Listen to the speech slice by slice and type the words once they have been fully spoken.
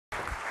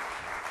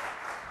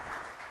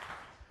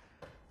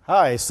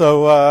Hi.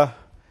 So, I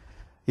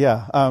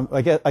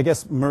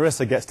guess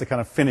Marissa gets to kind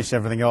of finish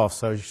everything off,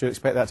 so you should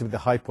expect that to be the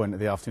high point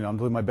of the afternoon. I'm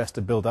doing my best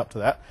to build up to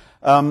that.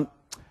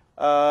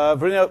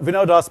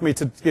 Vinod asked me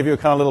to give you a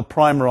kind of little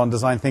primer on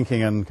design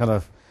thinking and kind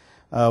of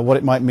what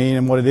it might mean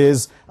and what it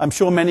is. I'm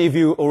sure many of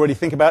you already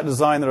think about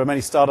design. There are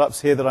many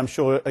startups here that I'm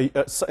sure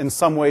in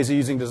some ways are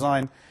using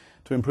design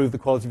to improve the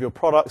quality of your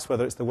products,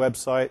 whether it's the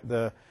website,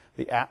 the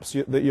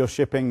apps that you're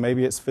shipping,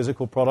 maybe it's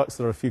physical products.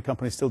 There are a few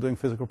companies still doing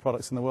physical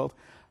products in the world.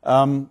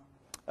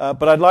 But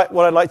what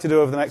I'd like to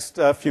do over the next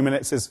few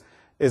minutes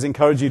is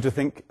encourage you to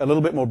think a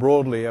little bit more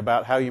broadly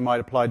about how you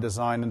might apply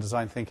design and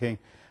design thinking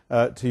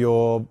to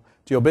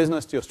your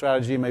business, to your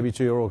strategy, maybe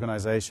to your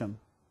organization.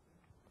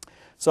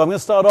 So I'm going to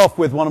start off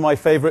with one of my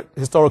favorite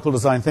historical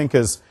design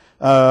thinkers.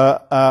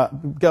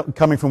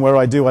 Coming from where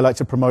I do, I like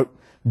to promote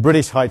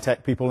British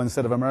high-tech people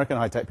instead of American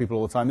high-tech people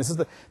all the time.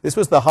 This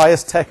was the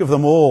highest tech of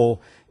them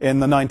all in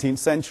the 19th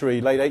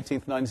century, late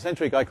 18th, 19th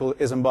century, a guy called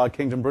Isambard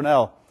Kingdom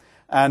Brunel.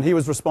 And he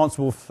was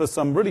responsible for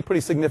some really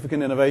pretty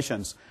significant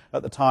innovations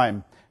at the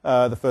time.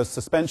 The first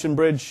suspension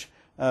bridge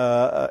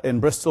in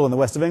Bristol in the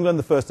west of England,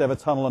 the first ever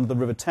tunnel under the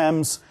River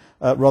Thames,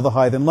 rather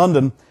higher than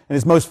London. And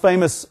his most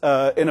famous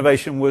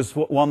innovation was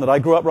one that I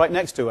grew up right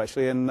next to,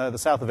 actually, in the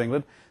south of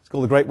England. It's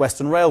called the Great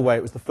Western Railway.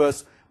 It was the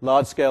first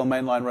large-scale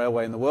mainline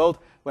railway in the world.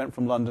 Went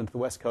from London to the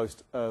west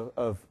coast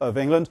of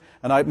England.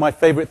 And my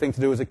favorite thing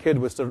to do as a kid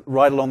was to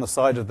ride along the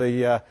side of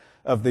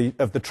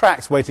the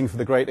tracks waiting for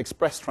the great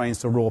express trains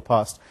to roar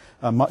past,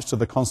 much to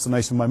the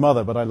consternation of my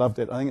mother, but I loved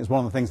it. I think it's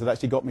one of the things that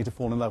actually got me to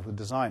fall in love with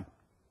design.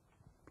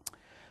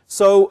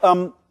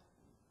 So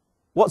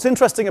what's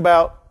interesting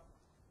about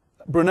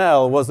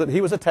Brunel was that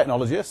he was a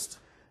technologist.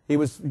 He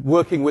was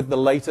working with the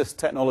latest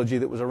technology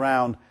that was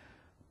around,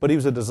 but he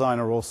was a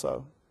designer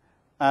also.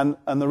 And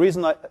the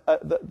reason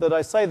that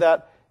I say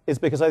that is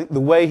because I think the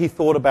way he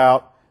thought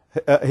about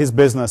his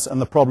business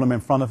and the problem in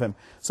front of him.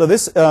 So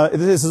this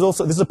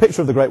is a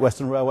picture of the Great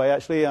Western Railway,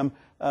 actually,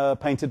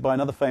 painted by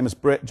another famous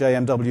Brit,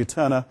 J.M.W.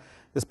 Turner.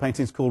 This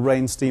painting is called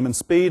Rain, Steam and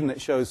Speed, and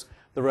it shows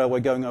the railway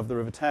going over the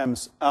River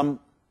Thames.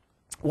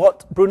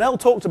 What Brunel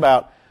talked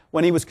about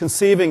when he was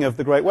conceiving of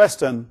the Great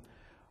Western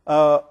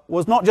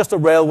was not just a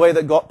railway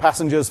that got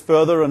passengers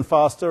further and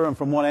faster and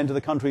from one end of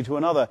the country to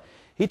another.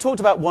 He talked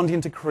about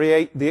wanting to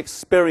create the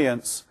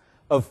experience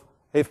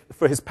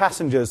for his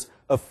passengers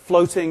of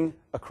floating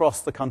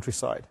across the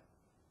countryside.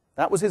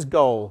 That was his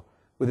goal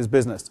with his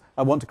business.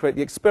 I want to create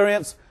the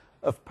experience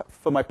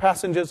for my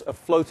passengers of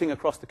floating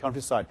across the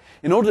countryside.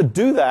 In order to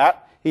do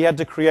that, he had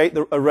to create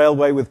a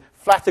railway with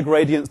flatter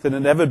gradients than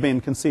had ever been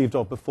conceived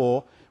of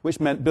before, which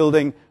meant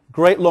building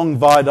great long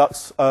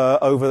viaducts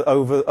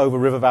over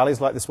river valleys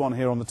like this one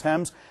here on the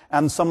Thames,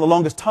 and some of the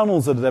longest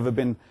tunnels that had ever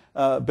been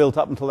built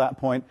up until that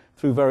point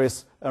through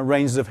various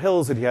ranges of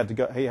hills that he had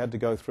to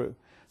go through.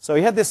 So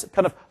he had this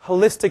kind of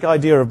holistic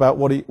idea about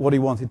what he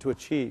wanted to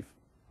achieve.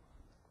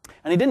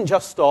 And he didn't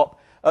just stop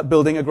at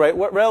building a great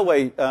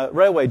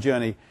railway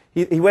journey.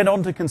 He went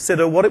on to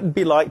consider what it would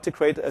be like to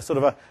create a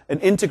sort of an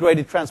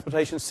integrated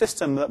transportation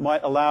system that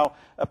might allow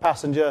a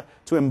passenger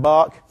to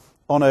embark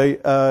on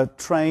a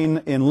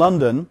train in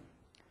London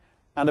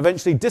and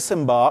eventually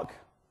disembark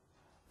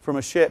from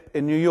a ship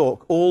in New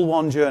York, all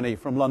one journey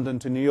from London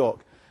to New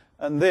York.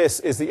 And this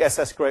is the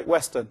SS Great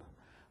Western,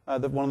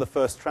 one of the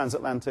first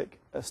transatlantic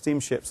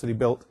steamships that he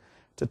built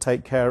to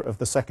take care of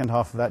the second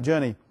half of that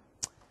journey.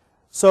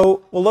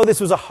 So, although this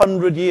was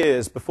 100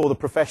 years before the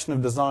profession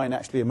of design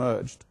actually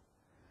emerged,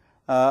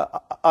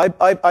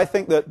 I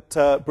think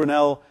that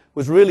Brunel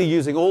was really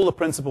using all the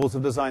principles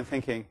of design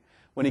thinking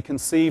when he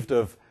conceived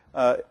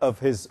of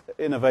his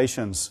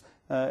innovations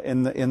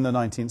in the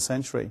 19th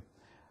century.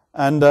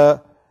 And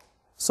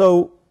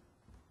so,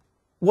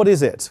 what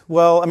is it?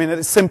 Well, I mean, at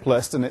its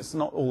simplest, and it's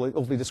not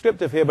awfully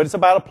descriptive here, but it's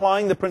about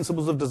applying the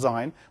principles of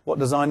design, what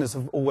designers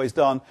have always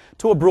done,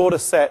 to a broader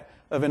set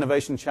of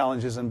innovation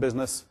challenges in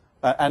business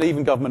and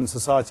even government and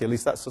society. At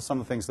least that's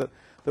some of the things that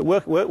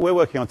we're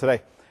working on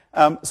today.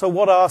 So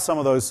what are some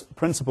of those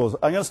principles?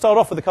 I'm going to start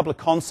off with a couple of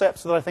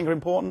concepts that I think are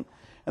important,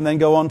 and then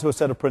go on to a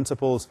set of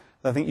principles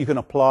that I think you can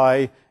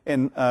apply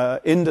in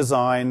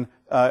design,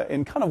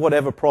 in kind of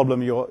whatever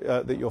problem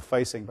that you're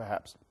facing,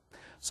 perhaps.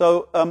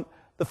 So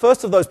the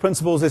first of those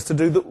principles is to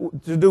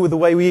do with the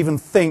way we even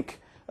think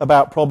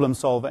about problem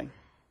solving.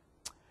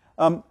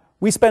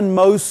 We spend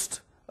most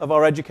of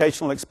our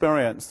educational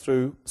experience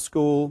through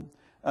school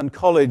and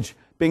college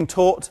being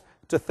taught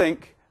to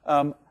think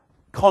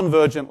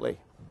convergently,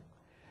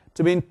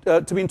 to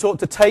being taught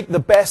to take the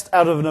best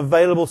out of an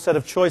available set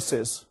of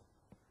choices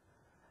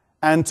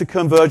and to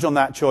converge on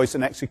that choice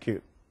and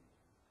execute.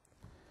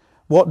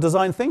 What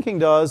design thinking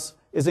does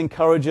is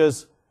encourage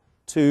us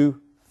to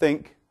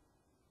think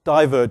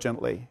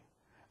divergently,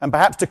 and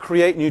perhaps to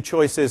create new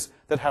choices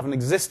that haven't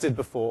existed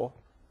before,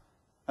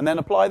 and then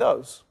apply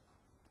those.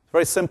 It's a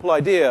very simple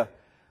idea,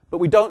 but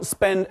we don't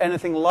spend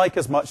anything like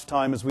as much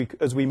time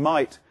as we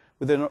might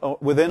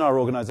within our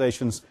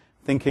organizations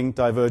thinking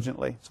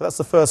divergently. So that's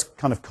the first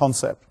kind of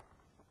concept.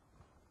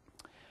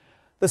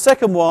 The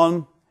second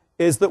one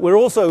is that we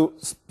also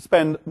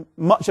spend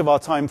much of our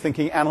time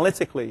thinking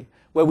analytically,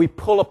 where we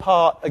pull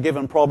apart a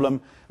given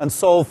problem and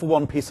solve for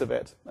one piece of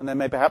it. And then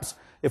maybe perhaps,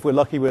 if we're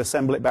lucky, we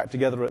assemble it back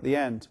together at the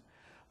end.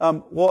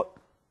 What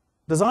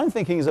design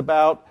thinking is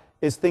about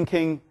is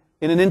thinking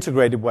in an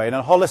integrated way, in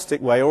a holistic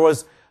way, or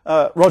as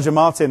Roger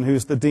Martin,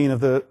 who's the dean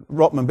of the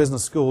Rotman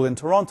Business School in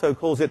Toronto,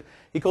 calls it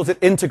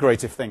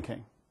integrative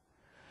thinking.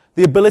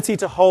 The ability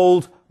to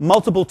hold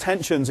multiple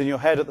tensions in your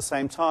head at the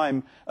same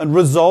time and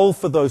resolve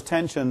for those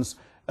tensions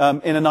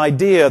in an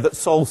idea that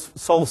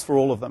solves for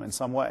all of them in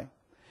some way.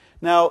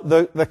 Now,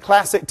 the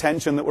classic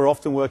tension that we're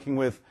often working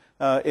with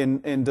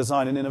in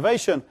design and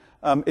innovation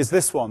is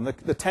this one,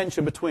 the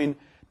tension between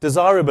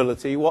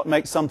desirability, what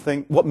meets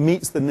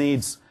the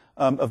needs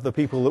of the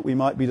people that we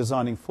might be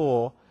designing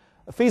for,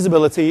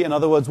 feasibility, in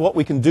other words, what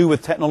we can do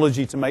with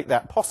technology to make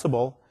that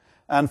possible,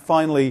 and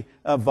finally,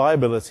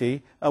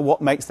 viability,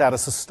 what makes that a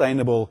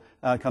sustainable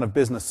kind of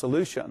business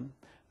solution,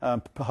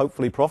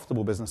 hopefully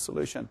profitable business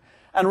solution.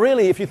 And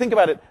really, if you think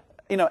about it,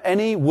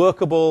 any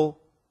workable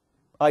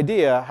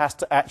idea has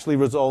to actually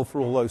resolve for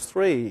all those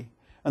three.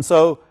 And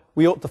so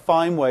we need to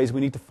find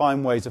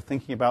ways of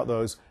thinking about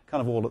those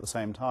kind of all at the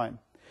same time.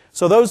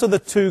 So those are the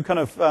two kind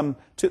of,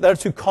 there are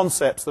two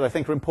concepts that I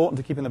think are important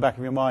to keep in the back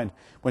of your mind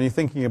when you're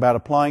thinking about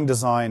applying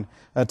design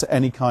to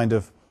any kind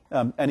of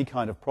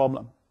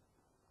problem.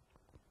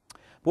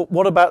 But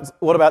what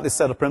about this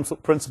set of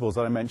principles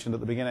that I mentioned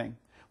at the beginning?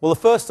 Well, the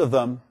first of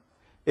them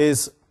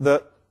is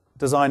that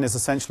design is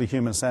essentially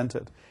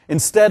human-centered.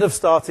 Instead of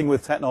starting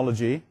with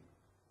technology,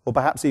 or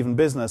perhaps even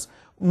business,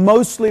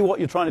 mostly what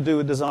you're trying to do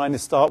with design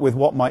is start with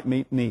what might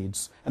meet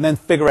needs, and then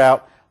figure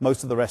out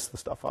most of the rest of the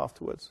stuff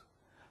afterwards.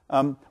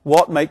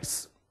 What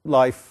makes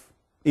life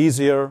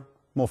easier,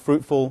 more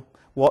fruitful,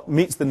 what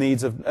meets the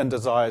needs and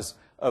desires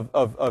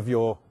of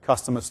your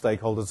customers,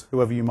 stakeholders,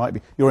 whoever you might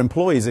be, your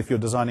employees if you're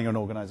designing an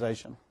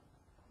organization.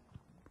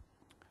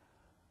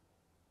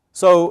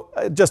 So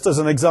just as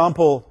an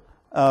example,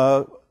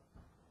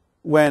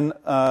 when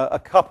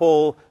a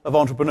couple of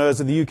entrepreneurs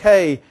in the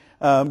UK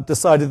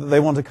decided that they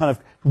want to kind of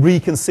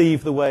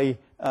reconceive the way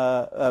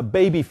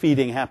baby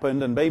feeding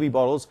happened and baby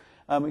bottles,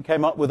 we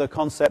came up with a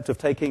concept of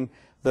taking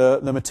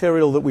the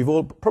material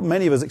that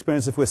many of us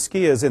experience if we're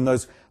skiers, in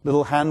those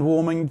little hand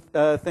warming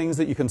things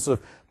that you can sort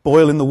of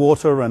boil in the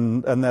water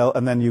and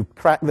then you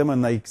crack them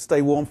and they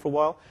stay warm for a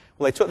while.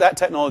 Well, they took that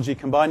technology,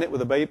 combined it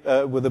with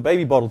a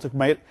baby bottle to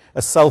make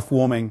a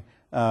self-warming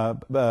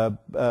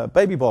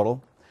baby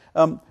bottle.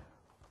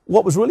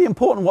 What was really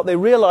important, what they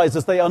realized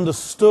as they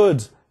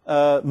understood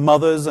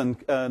mothers and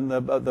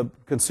the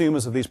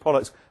consumers of these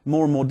products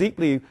more and more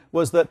deeply,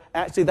 was that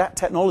actually that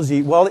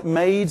technology, while it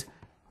made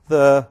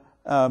the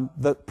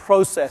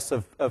process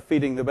of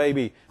feeding the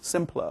baby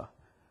simpler,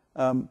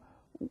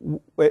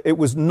 it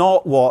was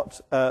not what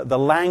the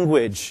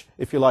language,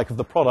 if you like, of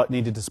the product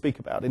needed to speak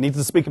about. It needed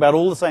to speak about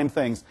all the same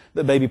things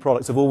that baby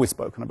products have always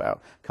spoken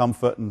about: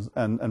 comfort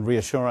and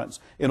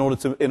reassurance, in order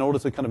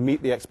to kind of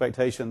meet the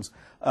expectations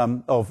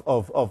of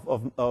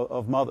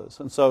mothers.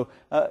 And so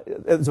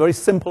it's a very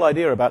simple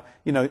idea about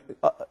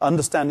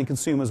understanding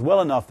consumers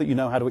well enough that you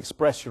know how to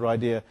express your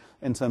idea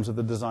in terms of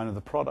the design of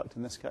the product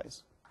in this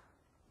case.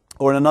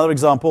 Or in another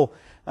example,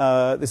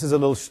 this is a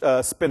little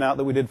spin out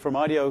that we did from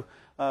IDEO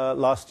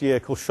last year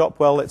called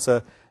Shopwell.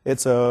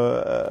 It's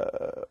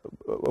a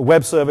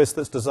web service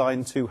that's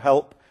designed to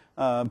help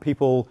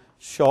people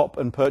shop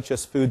and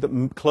purchase food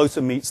that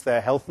closer meets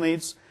their health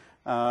needs,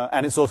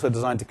 and it's also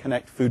designed to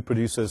connect food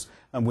producers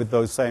with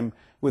those same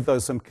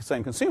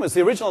consumers.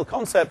 The original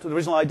concept, the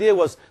original idea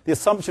was, the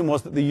assumption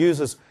was that the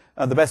users,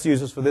 the best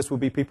users for this would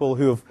be people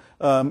who have,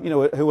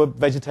 who are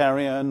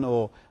vegetarian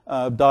or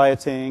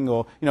dieting,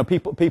 or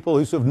people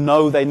who sort of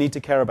know they need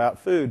to care about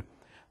food,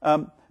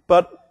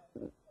 but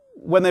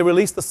when they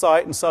released the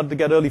site and started to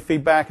get early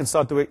feedback and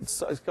started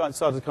to kind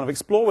of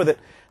explore with it,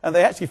 and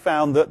they actually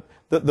found that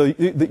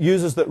the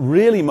users that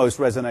really most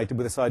resonated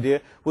with this idea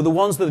were the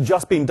ones that had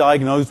just been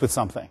diagnosed with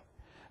something,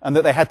 and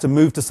that they had to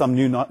move to some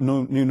new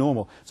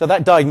normal. So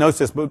that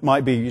diagnosis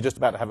might be you're just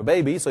about to have a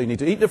baby, so you need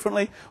to eat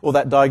differently, or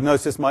that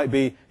diagnosis might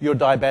be you're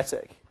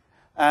diabetic,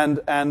 and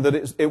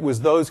that it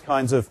was those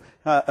kinds of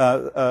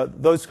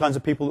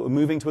people that were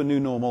moving to a new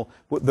normal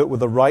that were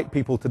the right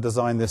people to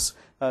design this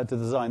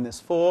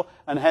for,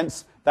 and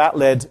hence that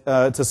led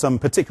to some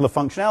particular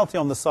functionality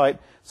on the site,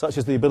 such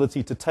as the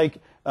ability to take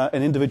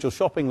an individual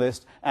shopping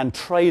list and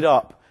trade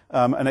up,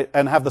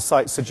 and have the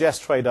site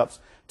suggest trade-ups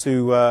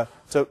to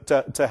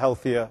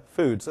healthier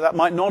food. So that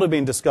might not have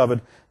been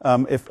discovered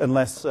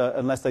unless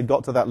they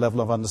got to that level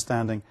of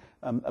understanding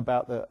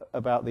about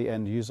the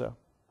end user.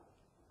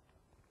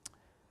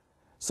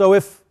 So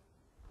if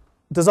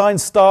design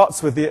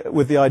starts with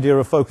the idea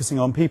of focusing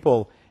on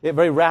people, it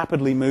very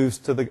rapidly moves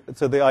to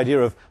the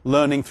idea of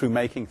learning through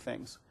making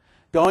things,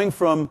 going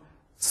from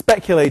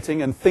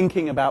speculating and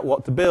thinking about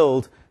what to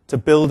build to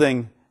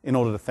building in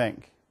order to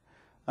think.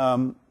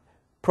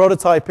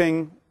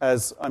 Prototyping,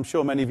 as I'm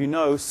sure many of you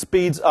know,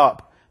 speeds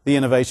up the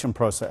innovation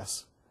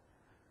process.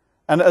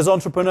 And as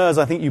entrepreneurs,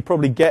 I think you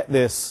probably get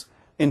this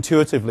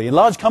intuitively. In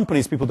large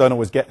companies, people don't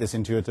always get this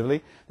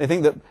intuitively.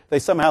 They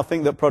somehow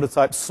think that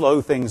prototypes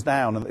slow things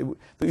down, and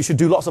that you should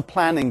do lots of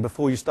planning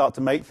before you start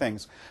to make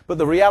things. But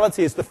the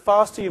reality is, the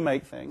faster you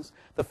make things,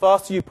 the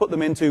faster you put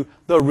them into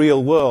the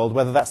real world,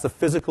 whether that's the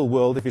physical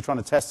world, if you're trying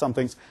to test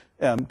something,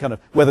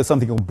 whether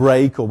something will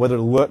break or whether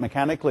it'll work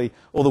mechanically,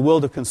 or the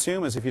world of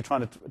consumers, if you're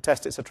trying to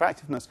test its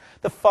attractiveness.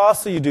 The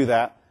faster you do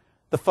that,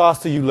 the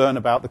faster you learn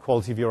about the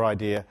quality of your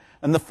idea,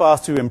 and the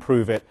faster you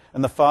improve it,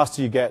 and the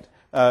faster you get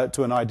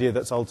to an idea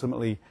that's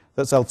ultimately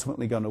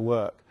going to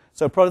work.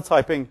 So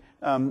prototyping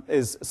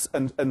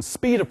and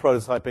speed of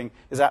prototyping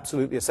is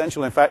absolutely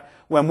essential. In fact,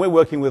 when we're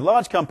working with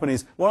large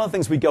companies, one of the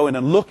things we go in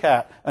and look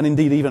at, and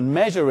indeed even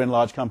measure in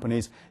large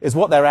companies, is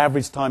what their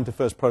average time to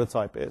first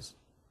prototype is.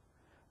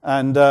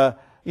 And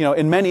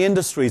in many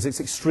industries, it's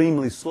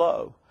extremely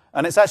slow.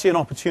 And it's actually an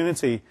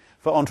opportunity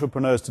for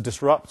entrepreneurs to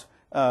disrupt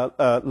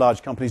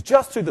large companies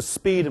just through the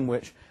speed in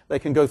which they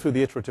can go through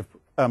the iterative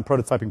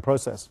prototyping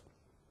process.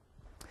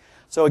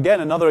 So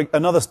again,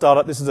 another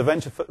startup, this is a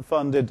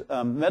venture-funded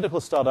medical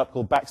startup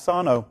called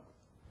Baxano,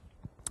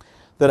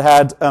 that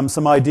had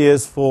some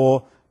ideas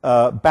for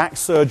back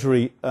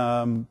surgery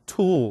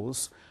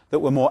tools that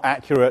were more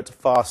accurate,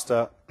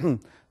 faster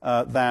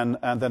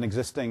than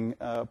existing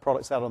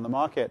products out on the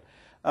market.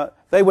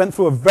 They went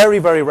through a very,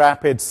 very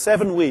rapid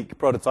 7-week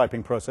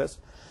prototyping process,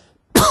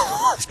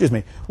 excuse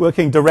me,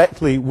 working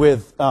directly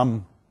with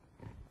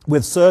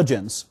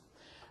surgeons.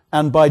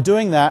 And by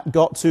doing that,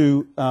 got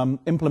to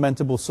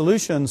implementable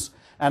solutions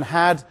and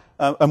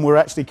were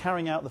actually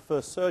carrying out the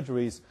first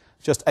surgeries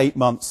just 8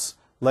 months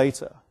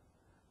later,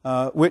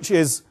 which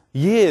is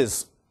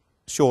years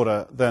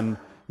shorter than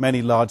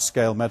many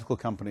large-scale medical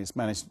companies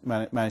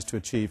managed to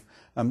achieve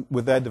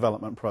with their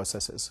development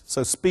processes.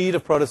 So speed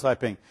of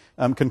prototyping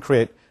can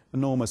create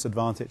enormous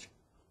advantage.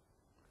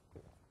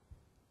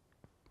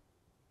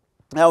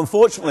 Now,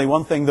 unfortunately,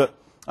 one thing that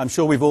I'm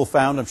sure we've all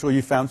found, I'm sure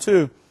you found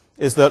too,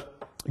 is that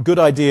good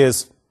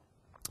ideas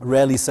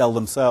rarely sell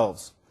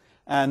themselves.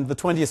 And the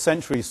 20th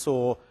century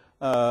saw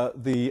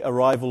the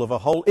arrival of a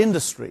whole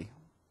industry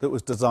that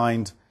was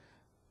designed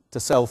to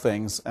sell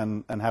things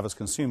and have us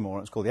consume more.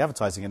 It's called the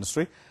advertising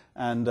industry.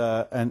 And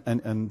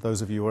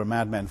those of you who are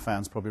Mad Men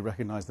fans probably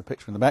recognize the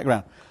picture in the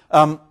background.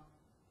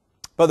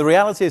 But the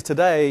reality is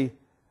today,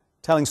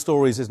 telling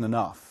stories isn't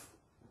enough.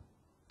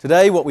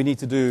 Today, what we need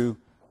to do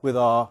with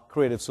our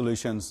creative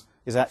solutions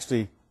is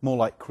actually more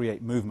like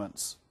create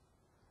movements.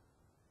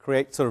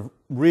 Create sort of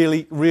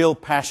real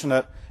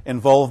passionate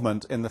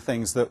involvement in the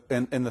things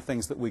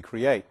that we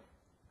create.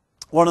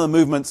 One of the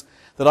movements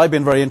that I've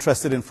been very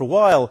interested in for a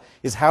while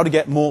is how to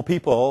get more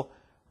people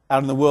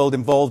out in the world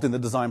involved in the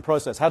design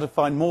process. How to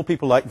find more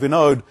people like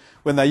Vinod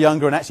when they're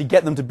younger and actually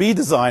get them to be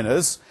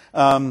designers,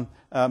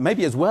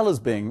 maybe as well as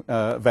being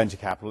venture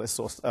capitalists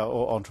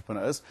or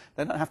entrepreneurs.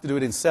 They don't have to do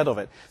it instead of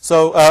it.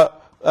 So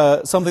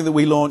something that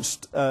we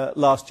launched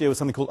last year was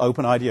something called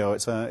Open IDEO.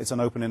 It's an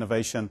open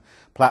innovation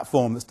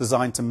platform that's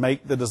designed to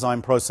make the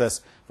design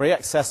process very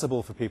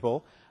accessible for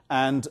people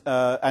and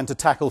to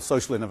tackle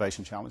social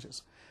innovation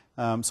challenges.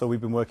 So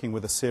we've been working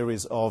with a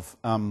series of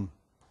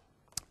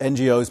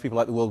NGOs, people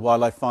like the World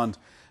Wildlife Fund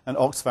and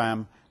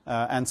Oxfam,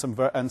 and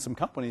some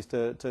companies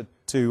to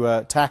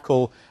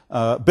tackle,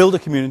 build a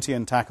community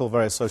and tackle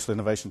various social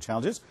innovation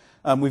challenges.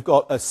 We've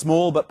got a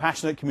small but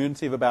passionate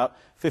community of about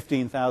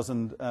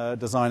 15,000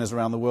 designers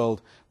around the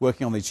world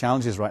working on these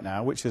challenges right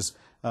now, which is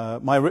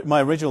my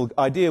original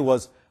idea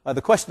was,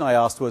 the question I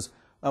asked was,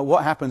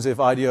 what happens if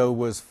IDEO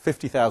was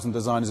 50,000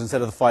 designers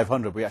instead of the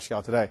 500 we actually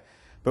are today,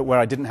 but where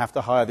I didn't have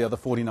to hire the other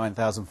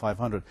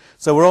 49,500.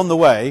 So we're on the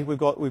way. We've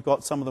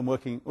got some of them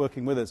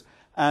working with us,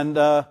 and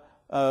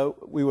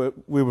we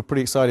were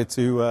pretty excited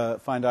to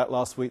find out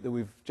last week that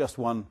we've just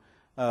won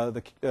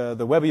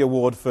the Webby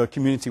Award for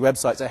community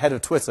websites ahead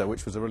of Twitter,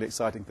 which was a really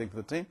exciting thing for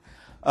the team.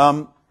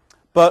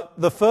 But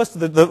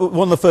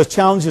one of the first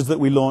challenges that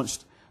we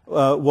launched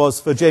was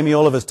for Jamie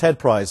Oliver's TED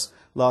Prize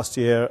last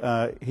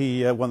year.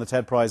 He won the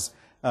TED Prize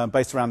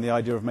based around the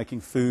idea of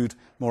making food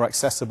more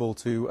accessible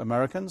to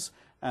Americans.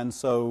 And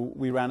so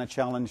we ran a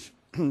challenge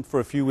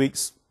for a few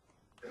weeks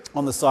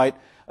on the site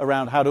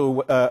around how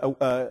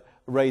to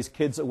raise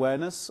kids'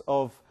 awareness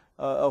of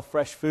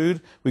fresh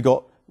food. We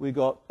got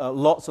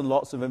lots and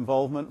lots of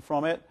involvement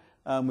from it.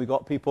 We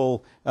got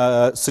people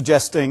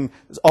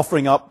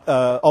offering up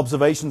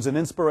observations and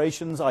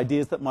inspirations,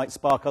 ideas that might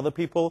spark other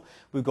people.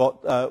 We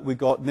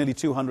got nearly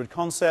 200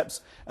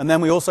 concepts, and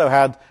then we also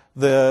had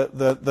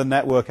the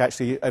network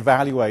actually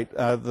evaluate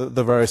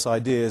the various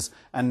ideas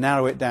and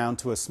narrow it down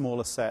to a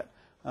smaller set.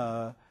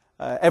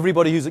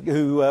 Everybody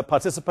who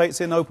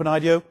participates in Open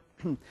IDEO,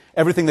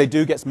 everything they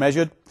do gets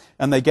measured,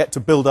 and they get to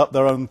build up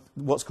their own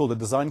what's called a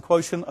design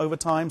quotient over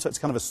time. So it's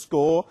kind of a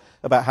score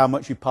about how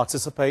much you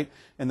participate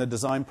in the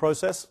design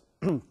process.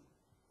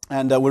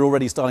 And we're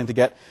already starting to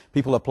get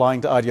people applying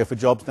to IDEO for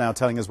jobs now,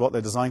 telling us what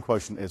their design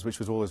quotient is, which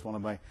was always one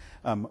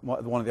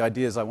of the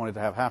ideas I wanted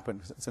to have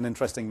happen. It's an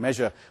interesting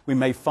measure. We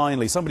may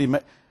finally somebody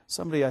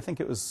I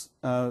think it was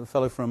a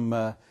fellow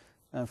from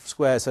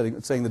Square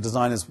saying the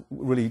designers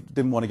really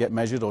didn't want to get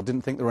measured or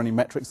didn't think there were any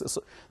metrics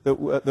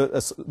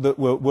that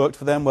worked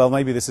for them. Well,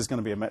 maybe this is going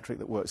to be a metric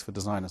that works for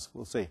designers.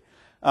 We'll see.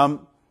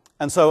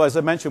 And so, as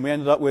I mentioned, we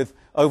ended up with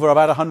over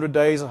about 100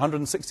 days,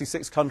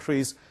 166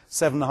 countries,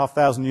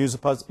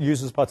 7,500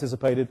 users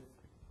participated,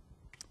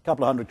 a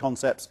couple of hundred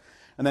concepts,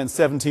 and then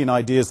 17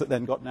 ideas that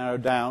then got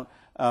narrowed down.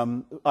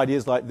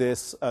 Ideas like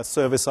this,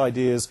 service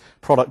ideas,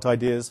 product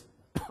ideas,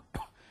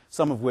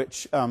 some of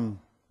which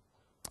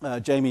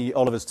Jamie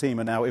Oliver's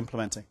team are now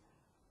implementing.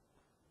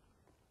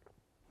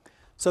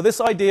 So this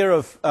idea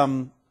of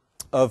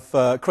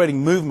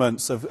creating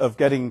movements, of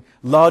getting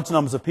large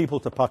numbers of people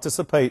to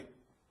participate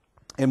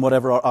in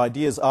whatever our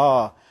ideas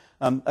are,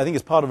 I think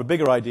is part of a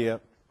bigger idea,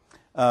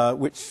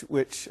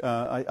 which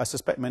I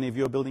suspect many of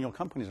you are building your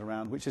companies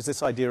around, which is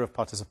this idea of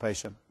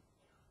participation.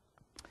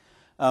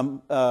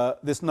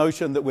 This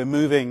notion that we're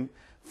moving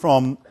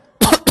from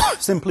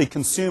simply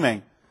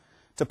consuming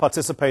to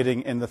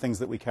participating in the things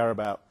that we care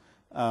about.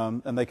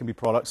 And they can be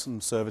products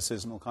and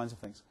services and all kinds of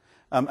things.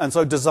 And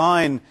so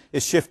design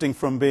is shifting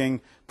from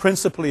being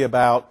principally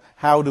about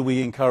how do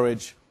we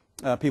encourage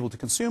people to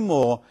consume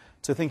more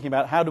to thinking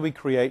about how do we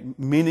create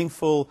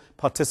meaningful,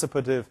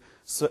 participative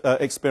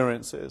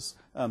experiences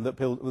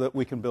that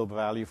we can build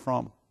value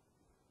from.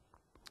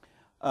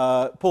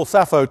 Paul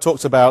Sappho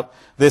talks about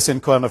this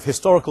in kind of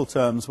historical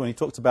terms when he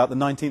talks about the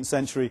 19th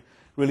century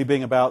really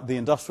being about the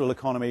industrial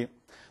economy,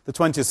 the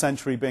 20th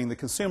century being the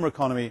consumer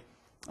economy,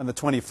 and the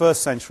 21st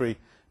century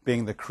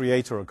being the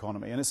creator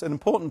economy. And it's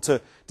important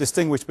to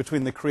distinguish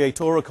between the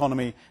creator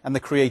economy and the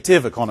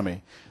creative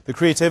economy. The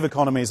creative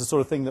economy is the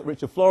sort of thing that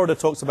Richard Florida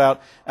talks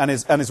about and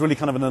is really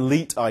kind of an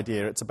elite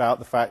idea. It's about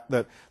the fact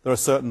that there are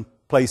certain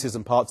places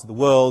and parts of the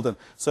world and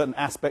certain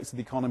aspects of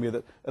the economy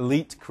that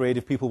elite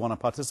creative people want to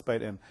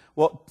participate in.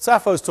 What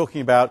Sappho is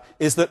talking about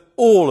is that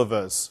all of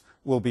us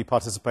will be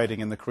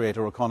participating in the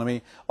creator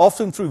economy,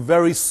 often through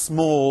very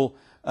small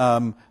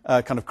kind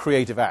of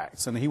creative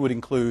acts. And he would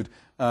include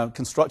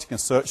constructing a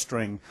search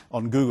string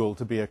on Google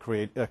to be a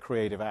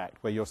creative act,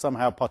 where you're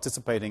somehow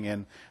participating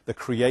in the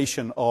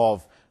creation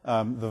of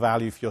the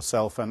value for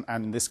yourself and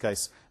in this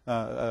case,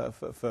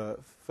 for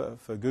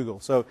Google.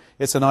 So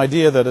it's an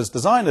idea that as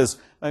designers,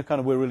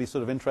 we're really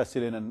sort of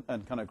interested in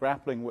and kind of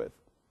grappling with.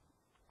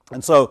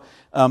 And so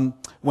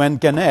when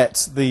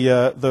Gannett,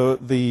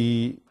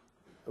 the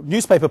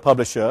newspaper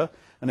publisher,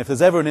 and if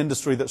there's ever an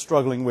industry that's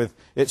struggling with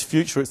its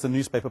future, it's the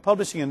newspaper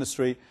publishing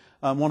industry,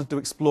 wanted to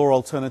explore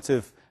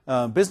alternative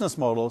business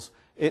models,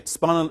 it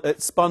spun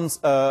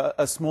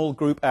a small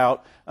group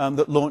out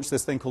that launched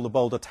this thing called the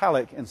Bold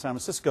Italic in San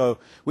Francisco,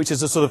 which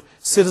is a sort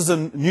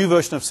of new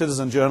version of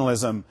citizen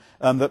journalism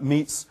that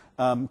meets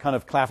kind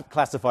of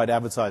classified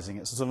advertising.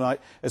 It's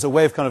a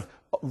way of kind of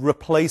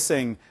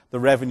replacing the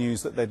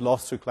revenues that they'd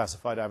lost through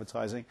classified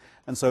advertising.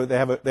 And so they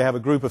have a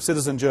group of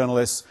citizen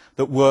journalists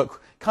that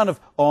work kind of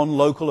on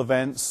local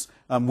events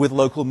with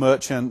local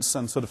merchants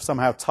and sort of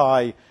somehow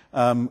tie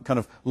kind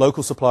of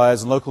local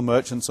suppliers and local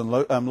merchants and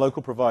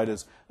local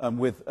providers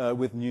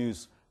with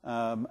news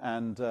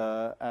and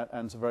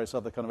some various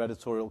other kind of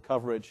editorial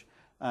coverage.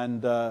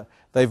 And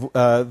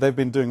they've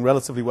been doing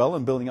relatively well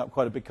and building up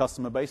quite a big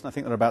customer base, and I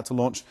think they're about to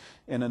launch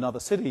in another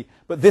city.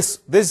 But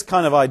this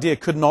kind of idea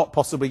could not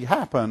possibly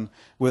happen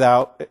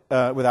without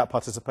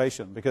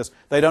participation, because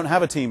they don't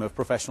have a team of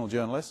professional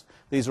journalists.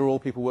 These are all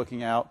people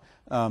working out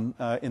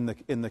in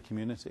the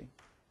community.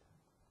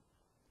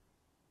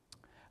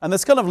 And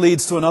this kind of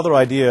leads to another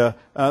idea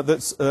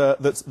that's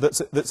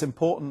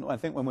important, I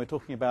think, when we're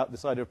talking about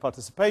this idea of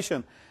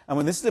participation, and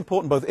when this is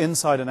important both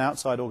inside and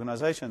outside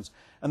organizations.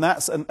 And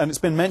it's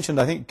been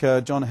mentioned, I think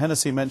John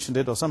Hennessy mentioned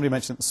it, or somebody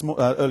mentioned it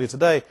earlier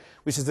today,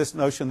 which is this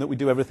notion that we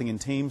do everything in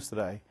teams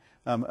today,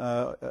 and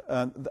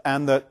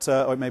that,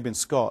 or it may have been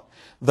Scott,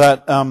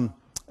 that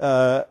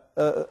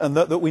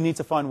we need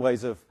to find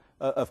ways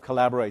of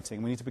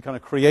collaborating. We need to be kind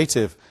of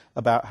creative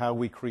about how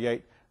we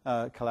create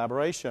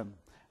collaboration.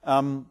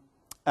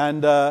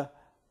 And there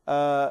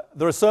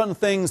are certain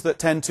things that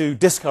tend to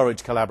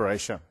discourage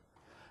collaboration.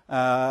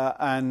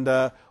 And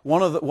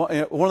one of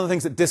the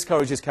things that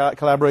discourages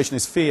collaboration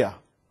is fear.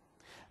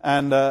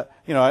 And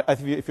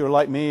if you're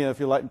like me, if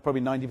you're like probably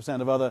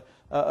 90%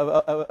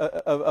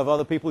 of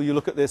other people, you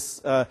look at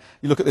this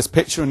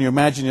picture and you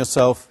imagine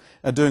yourself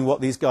doing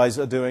what these guys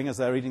are doing as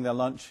they're eating their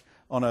lunch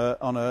on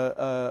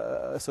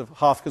a sort of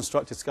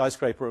half-constructed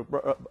skyscraper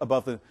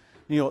above the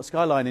New York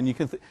skyline, and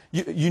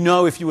you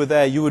know if you were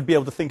there, you would be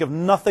able to think of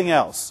nothing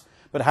else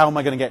but how am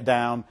I going to get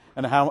down,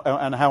 and how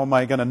am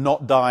I going to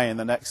not die in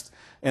the next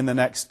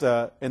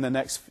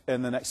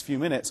few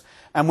minutes.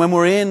 And when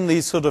we're in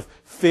these sort of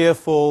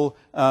fearful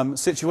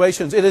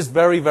situations, it is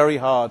very, very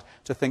hard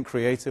to think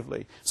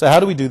creatively. So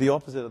how do we do the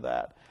opposite of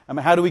that? I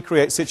mean, how do we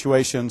create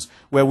situations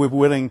where we're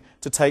willing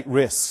to take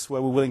risks,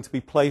 where we're willing to be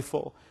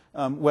playful,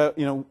 where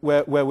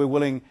we're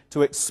willing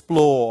to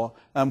explore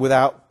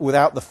without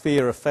the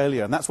fear of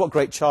failure? And that's what a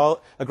great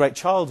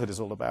childhood is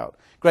all about.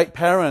 Great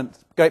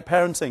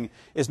parenting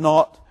is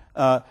not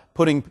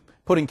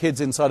putting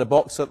kids inside a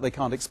box so that they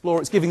can't explore.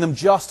 It's giving them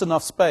just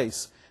enough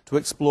space to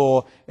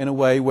explore in a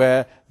way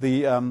where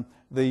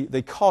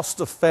the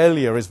cost of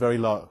failure is very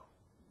low.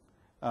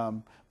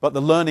 But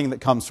the learning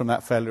that comes from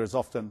that failure is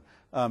often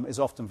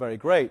very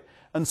great.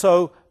 And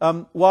so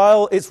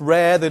while it's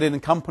rare that in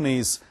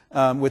companies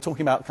we're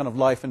talking about kind of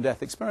life and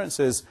death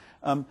experiences,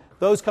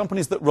 those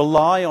companies that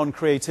rely on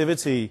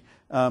creativity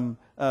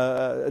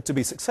to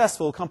be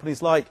successful,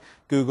 companies like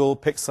Google,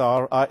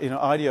 Pixar,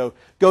 IDEO,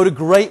 go to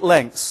great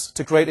lengths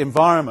to create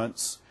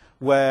environments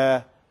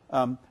where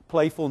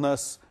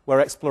playfulness, where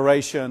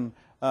exploration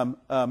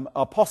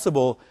are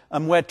possible,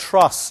 and where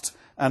trust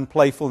and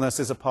playfulness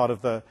is part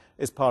of the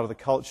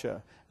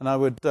culture. And I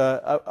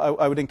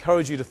would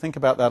encourage you to think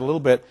about that a little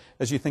bit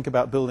as you think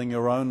about building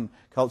your own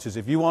cultures.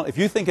 If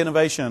you think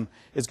innovation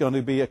is going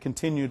to be a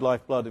continued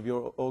lifeblood of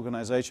your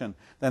organization,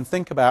 then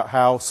think about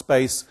how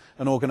space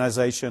and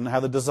organization,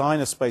 how the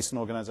design of space and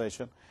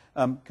organization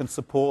can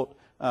support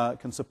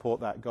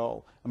that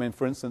goal. I mean,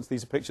 for instance,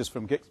 these are pictures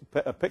from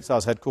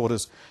Pixar's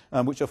headquarters,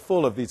 which are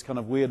full of these kind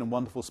of weird and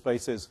wonderful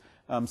spaces.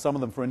 Some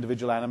of them for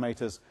individual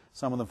animators,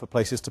 some of them for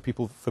places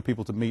for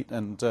people to meet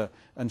and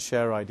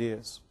share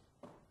ideas.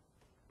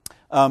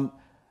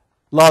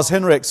 Lars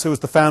Hinrichs, who was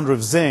the founder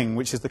of Zing,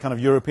 which is the kind of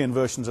European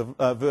version of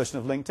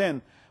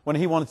LinkedIn, when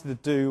he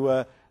wanted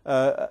to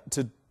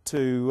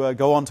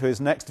go on to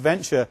his next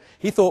venture,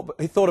 he thought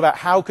about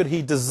how could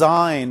he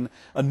design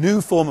a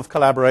new form of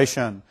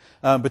collaboration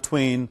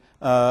between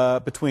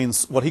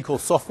what he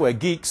called software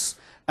geeks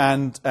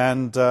and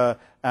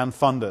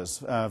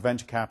funders,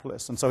 venture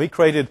capitalists. And so he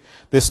created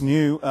this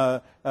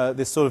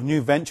sort of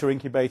new venture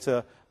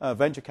incubator,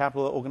 venture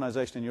capital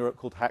organization in Europe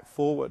called Hack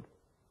Forward.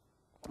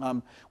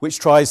 Which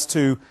tries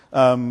to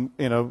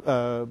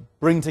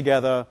bring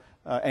together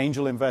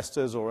angel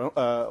investors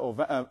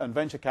and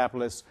venture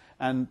capitalists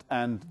and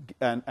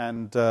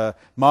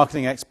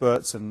marketing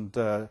experts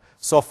and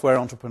software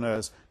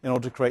entrepreneurs in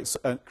order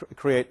to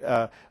create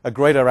a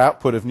greater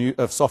output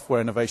of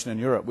software innovation in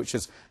Europe, which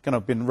has kind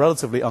of been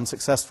relatively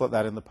unsuccessful at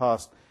that in the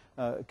past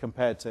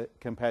compared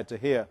to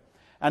here.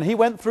 And he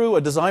went through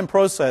a design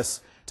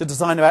process to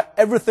design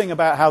everything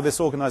about how this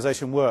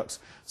organization works.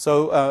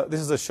 So this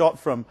is a shot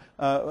from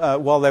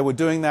while they were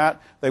doing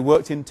that. They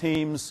worked in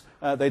teams.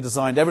 They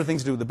designed everything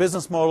to do with the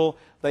business model.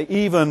 They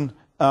even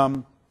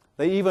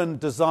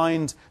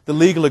designed the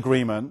legal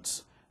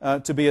agreement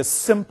to be as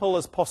simple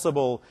as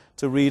possible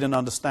to read and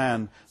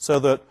understand, so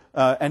that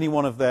any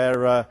one of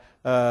their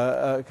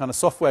kind of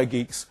software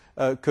geeks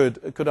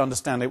could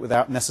understand it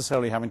without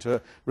necessarily having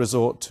to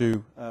resort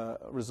to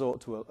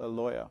a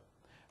lawyer.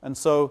 And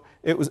so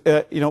it was,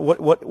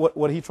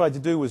 what he tried to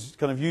do was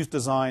kind of use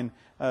design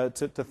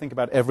to think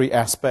about every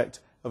aspect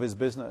of his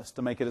business,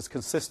 to make it as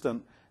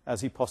consistent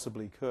as he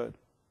possibly could.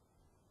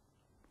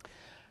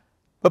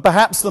 But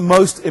perhaps the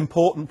most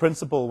important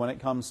principle when it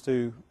comes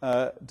to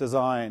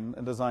design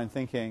and design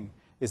thinking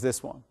is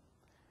this one.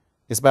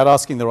 It's about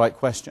asking the right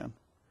question.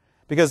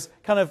 Because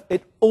kind of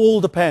it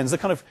all depends.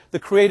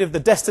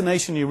 The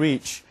destination you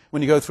reach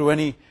when you go through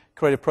any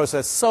creative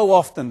process so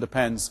often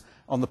depends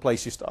on the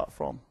place you start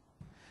from.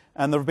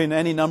 And there have been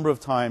any number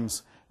of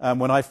times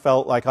when I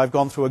felt like I've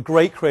gone through a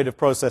great creative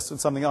process with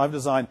something I've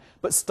designed,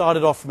 but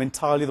started off from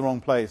entirely the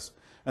wrong place,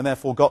 and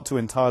therefore got to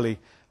entirely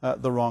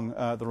the wrong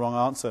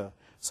answer.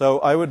 So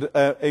I would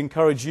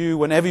encourage you,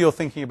 whenever you're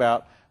thinking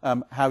about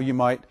how you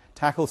might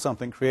tackle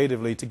something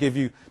creatively, to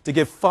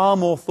give far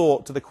more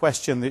thought to the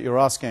question that you're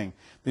asking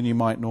than you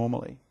might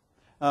normally.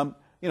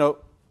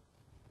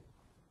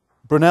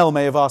 Brunel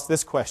may have asked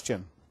this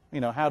question.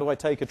 How do I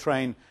take a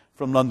train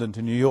from London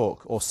to New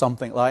York, or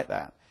something like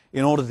that,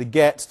 in order to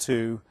get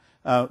to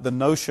the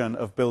notion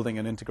of building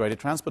an integrated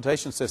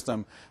transportation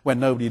system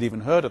when nobody had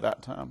even heard of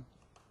that term.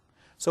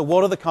 So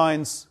what are the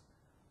kinds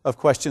of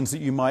questions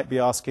that you might be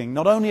asking,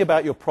 not only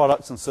about your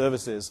products and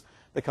services,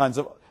 the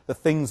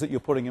things that you're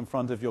putting in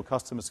front of your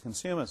customers and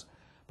consumers,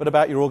 but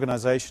about your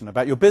organization,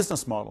 about your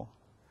business model,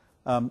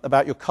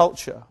 about your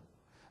culture,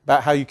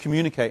 about how you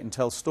communicate and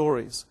tell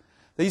stories.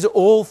 These are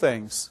all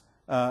things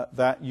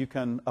that you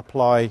can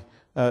apply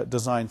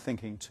design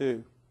thinking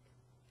to.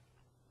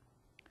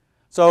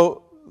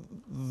 So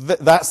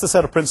that's the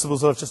set of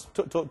principles that I've just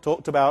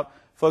talked about,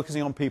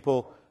 focusing on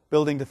people,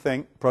 building to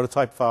think,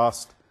 prototype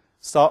fast,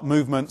 start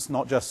movements,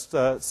 not just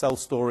sell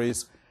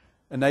stories,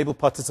 enable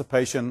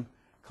participation,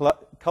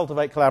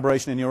 cultivate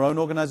collaboration in your own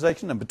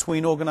organization and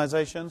between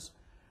organizations,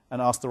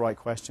 and ask the right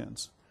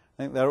questions.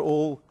 I think they're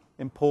all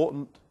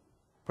important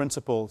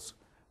principles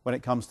when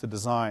it comes to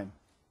design.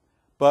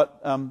 But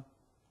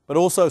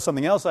also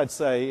something else I'd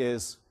say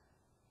is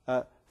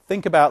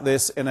think about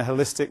this in a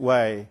holistic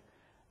way.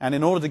 And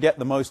in order to get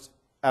the most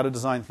out of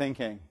design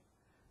thinking,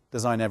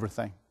 design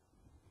everything.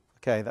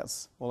 Okay,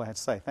 that's all I had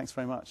to say. Thanks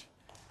very much.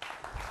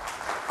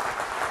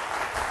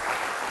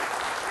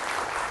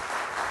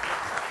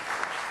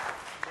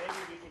 Maybe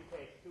we can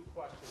take 2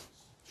 questions.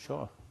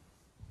 Sure.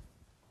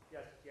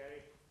 Yes,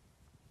 Gary?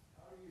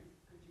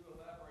 Could you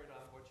elaborate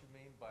on what you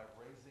mean by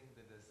raising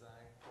the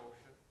design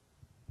quotient?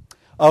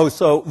 Oh,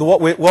 so what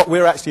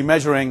we're actually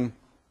measuring,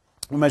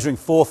 we're measuring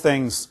 4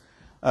 things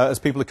as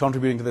people are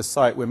contributing to this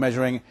site. We're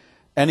measuring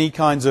any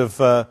kinds of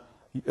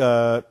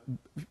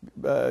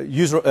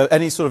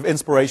any sort of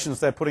inspirations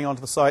they're putting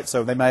onto the site.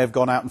 So they may have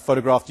gone out and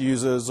photographed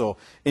users or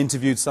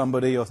interviewed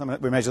somebody or something.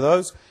 We measure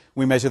those.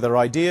 We measure their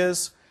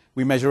ideas.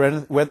 We measure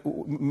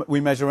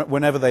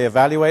whenever they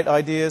evaluate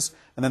ideas.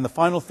 And then the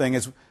final thing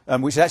is,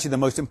 which is actually the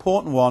most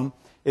important one,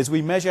 is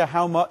we measure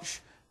how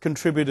much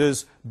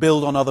contributors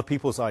build on other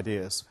people's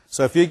ideas.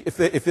 So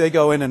if they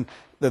go in and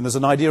then there's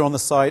an idea on the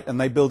site and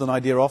they build an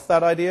idea off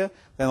that idea,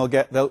 then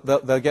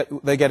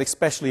they get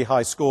especially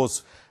high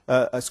scores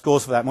for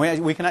that.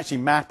 And we can actually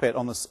map it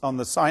on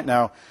the site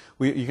now.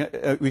 We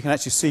can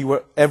actually see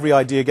where every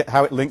idea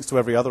how it links to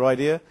every other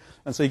idea,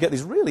 and so you get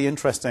these really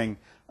interesting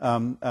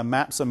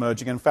maps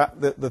emerging. In fact,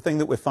 the thing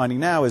that we're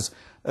finding now is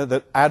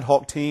that ad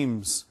hoc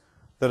teams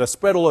that are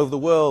spread all over the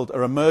world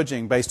are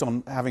emerging based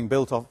on having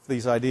built off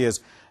these ideas.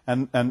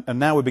 And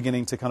now we're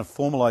beginning to kind of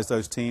formalize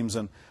those teams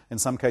and, in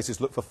some cases,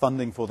 look for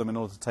funding for them in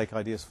order to take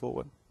ideas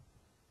forward.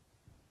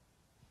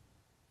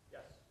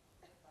 Yes.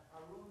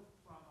 Arun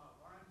from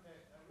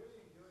Warrantech, I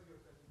really enjoyed your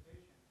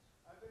presentation.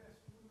 I've been a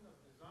student of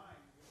design.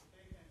 You've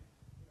taken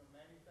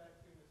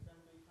manufacturing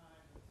assembly time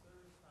and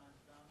service time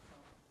down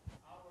from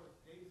hours,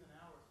 days and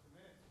hours to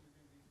minutes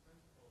using these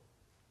principles.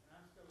 And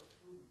I'm still a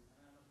student,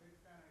 and I'm a big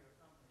fan of your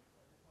company. So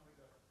I just wanted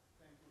to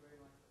thank you very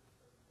much for this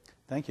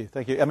presentation. Thank you.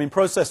 Thank you. I mean,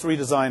 process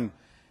redesign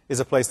is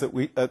a place that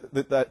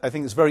that I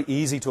think it's very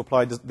easy to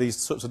apply these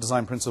sorts of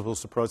design principles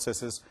to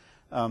processes.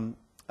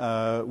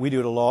 We do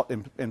it a lot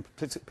in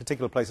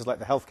particular places like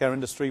the healthcare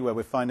industry, where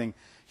we're finding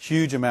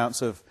huge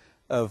amounts of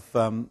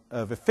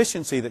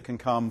efficiency that can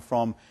come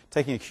from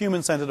taking a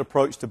human-centered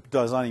approach to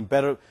designing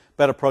better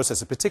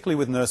processes, particularly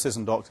with nurses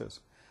and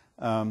doctors,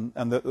 and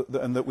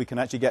that we can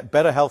actually get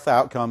better health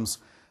outcomes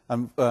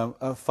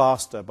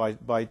faster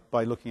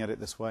by looking at it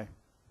this way.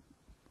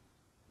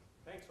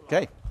 Thanks a lot.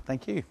 Okay,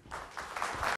 thank you.